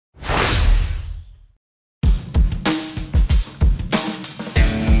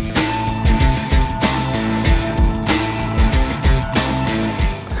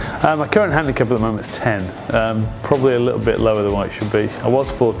My current handicap at the moment is 10, probably a little bit lower than what it should be. I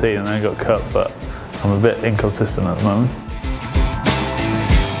was 14 and then I got cut, but I'm a bit inconsistent at the moment.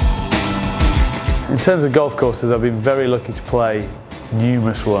 In terms of golf courses, I've been very lucky to play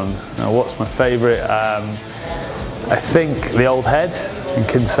numerous ones. Now, what's my favourite? I think the Old Head in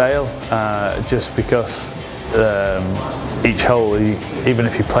Kinsale, just because each hole, even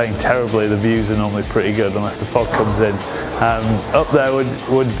if you're playing terribly, the views are normally pretty good unless the fog comes in. Up there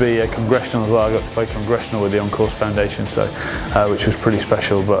would be a Congressional as well. I got to play Congressional with the On-Course Foundation, so which was pretty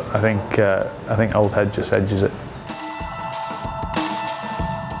special. But I think Old Head just edges it.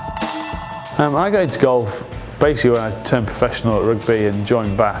 I got into golf basically when I turned professional at rugby and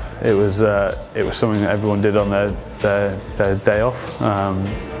joined Bath. It was something that everyone did on their day off.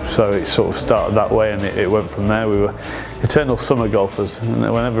 So it sort of started that way, and it went from there. We were eternal summer golfers, and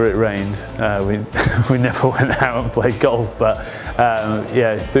whenever it rained, we never went out and played golf. But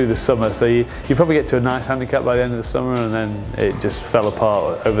yeah, through the summer, so you probably get to a nice handicap by the end of the summer, and then it just fell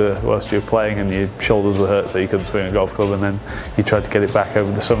apart whilst you were playing, and your shoulders were hurt, so you couldn't swing a golf club, and then you tried to get it back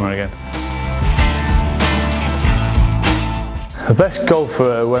over the summer again. The best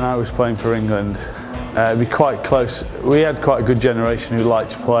golfer when I was playing for England, it'd be quite close. We had quite a good generation who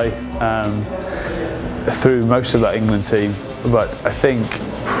liked to play through most of that England team, but I think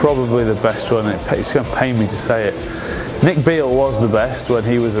probably the best one, it's going to pain me to say it, Nick Beale was the best when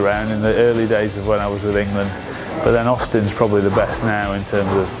he was around in the early days of when I was with England, but then Austin's probably the best now in terms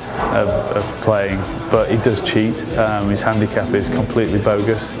of playing, but he does cheat. His handicap is completely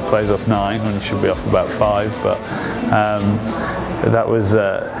bogus. He plays off 9 when he should be off about 5, but that was,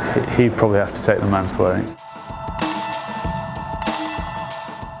 he'd probably have to take the mantle, I think.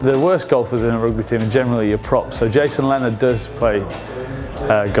 The worst golfers in a rugby team are generally your props. So Jason Leonard does play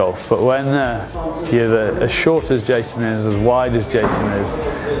golf, but when you're as short as Jason is, as wide as Jason is,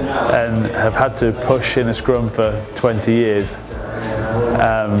 and have had to push in a scrum for 20 years,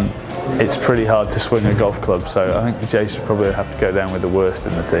 it's pretty hard to swing a golf club. So I think Jason probably would have to go down with the worst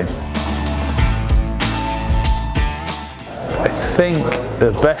in the team. I think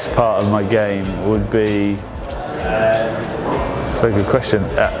the best part of my game would be, that's a very good question,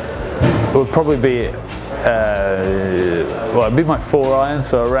 it would probably be, well, it'd be my 4-iron,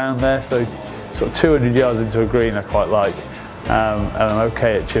 so around there, so sort of 200 yards into a green I quite like, and I'm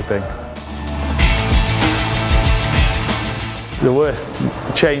okay at chipping. The worst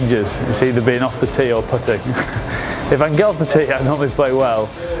changes, it's either being off the tee or putting. If I can get off the tee, I normally play well,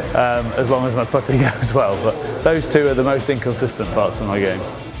 as long as my putting goes well, but those two are the most inconsistent parts of my game.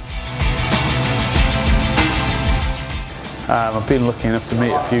 I've been lucky enough to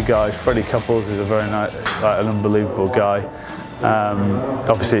meet a few guys. Freddie Couples is a very nice, an unbelievable guy.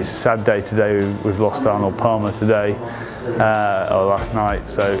 Obviously it's a sad day today, we've lost Arnold Palmer today, or last night,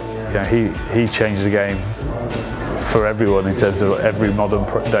 so you know, he changed the game for everyone in terms of every modern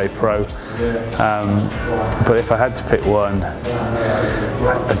day pro. But if I had to pick one,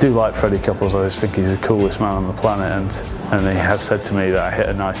 I do like Freddie Couples. I just think he's the coolest man on the planet, and he has said to me that I hit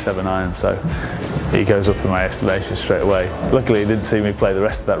a nice 7-iron, so he goes up in my estimation straight away. Luckily he didn't see me play the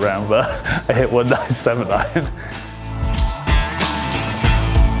rest of that round, but I hit one nice 7-iron.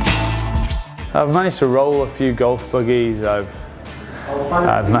 I've managed to roll a few golf buggies. I've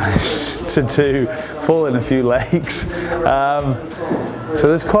managed to fall in a few lakes. So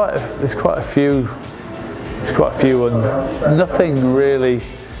there's quite a few. And nothing really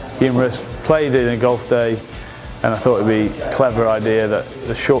humorous. Played in a golf day, and I thought it'd be a clever idea that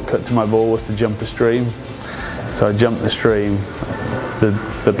the shortcut to my ball was to jump a stream. So I jumped the stream.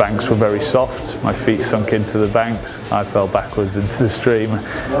 The banks were very soft. My feet sunk into the banks. I fell backwards into the stream.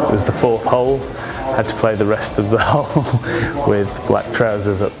 It was the 4th hole. I had to play the rest of the hole with black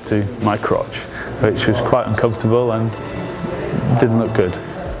trousers up to my crotch, which was quite uncomfortable and didn't look good.